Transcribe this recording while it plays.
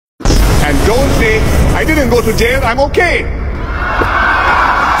And don't say, I didn't go to jail, I'm okay.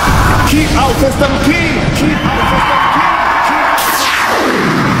 Keep our system clean. Keep our system clean.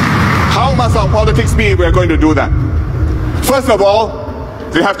 How must our politics be if we're going to do that? First of all,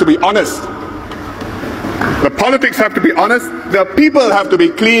 they have to be honest. The politics have to be honest. The people have to be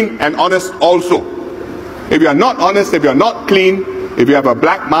clean and honest also. If you are not honest, if you are not clean, if you have a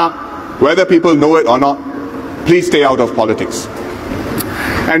black mark, whether people know it or not, please stay out of politics.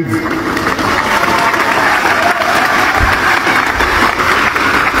 And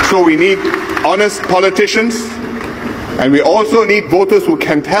so we need honest politicians, and we also need voters who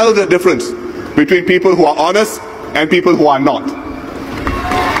can tell the difference between people who are honest and people who are not.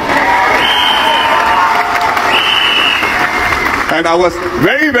 And I was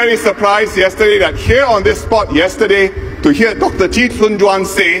very, very surprised yesterday that here on this spot yesterday to hear Dr. Chee Soon Juan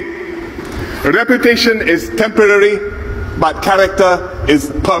say, reputation is temporary, but character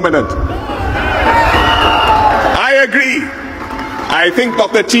is permanent. I agree. I think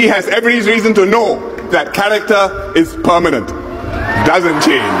Dr. Chee has every reason to know that character is permanent, doesn't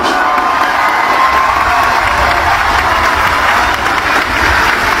change.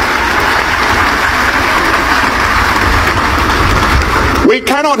 We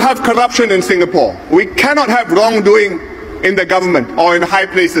cannot have corruption in Singapore. We cannot have wrongdoing in the government or in high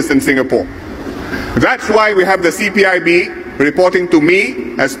places in Singapore. That's why we have the CPIB reporting to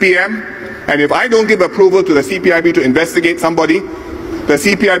me as PM, and if I don't give approval to the CPIB to investigate somebody, the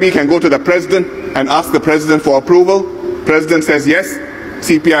CPIB can go to the President and ask the President for approval. President says yes,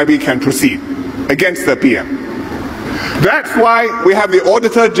 CPIB can proceed against the PM. That's why we have the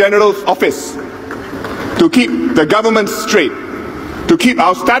Auditor General's office, to keep the government straight, to keep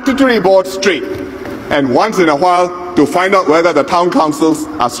our statutory board straight, and once in a while to find out whether the town councils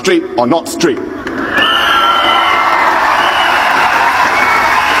are straight or not straight.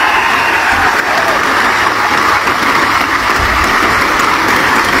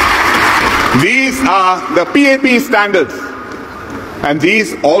 These are the PAP standards, and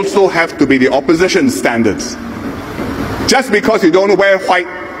these also have to be the opposition standards. Just because you don't wear white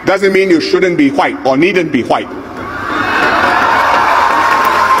doesn't mean you shouldn't be white or needn't be white.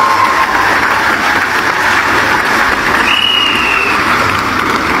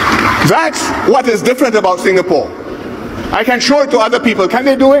 That's what is different about Singapore. I can show it to other people. Can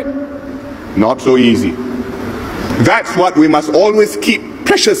they do it? Not so easy. That's what we must always keep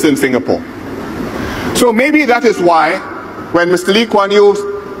precious in Singapore. So maybe that is why when Mr. Lee Kuan Yew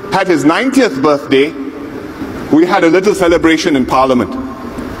had his 90th birthday, we had a little celebration in Parliament.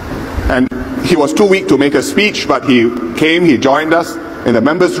 And he was too weak to make a speech, but he came, he joined us in the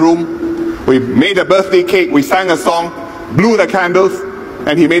members' room. We made a birthday cake, we sang a song, blew the candles,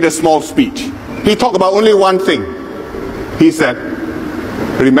 and he made a small speech. He talked about only one thing. He said,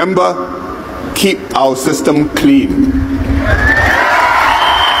 remember, keep our system clean.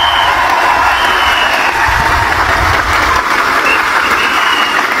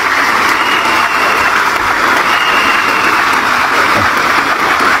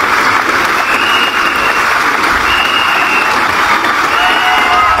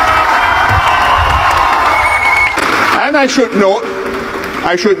 And I should note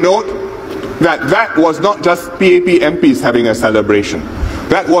that that was not just PAP MPs having a celebration.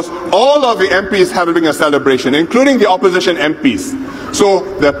 That was all of the MPs having a celebration, including the opposition MPs.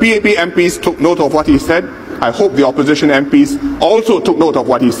 So the PAP MPs took note of what he said. I hope the opposition MPs also took note of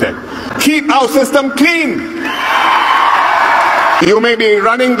what he said. Keep our system clean. You may be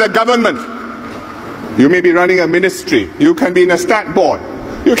running the government. You may be running a ministry. You can be in a stat board.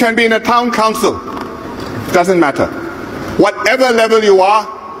 You can be in a town council. Doesn't matter. Whatever level you are,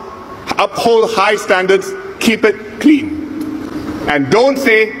 uphold high standards, keep it clean. And don't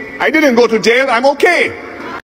say, I didn't go to jail, I'm okay.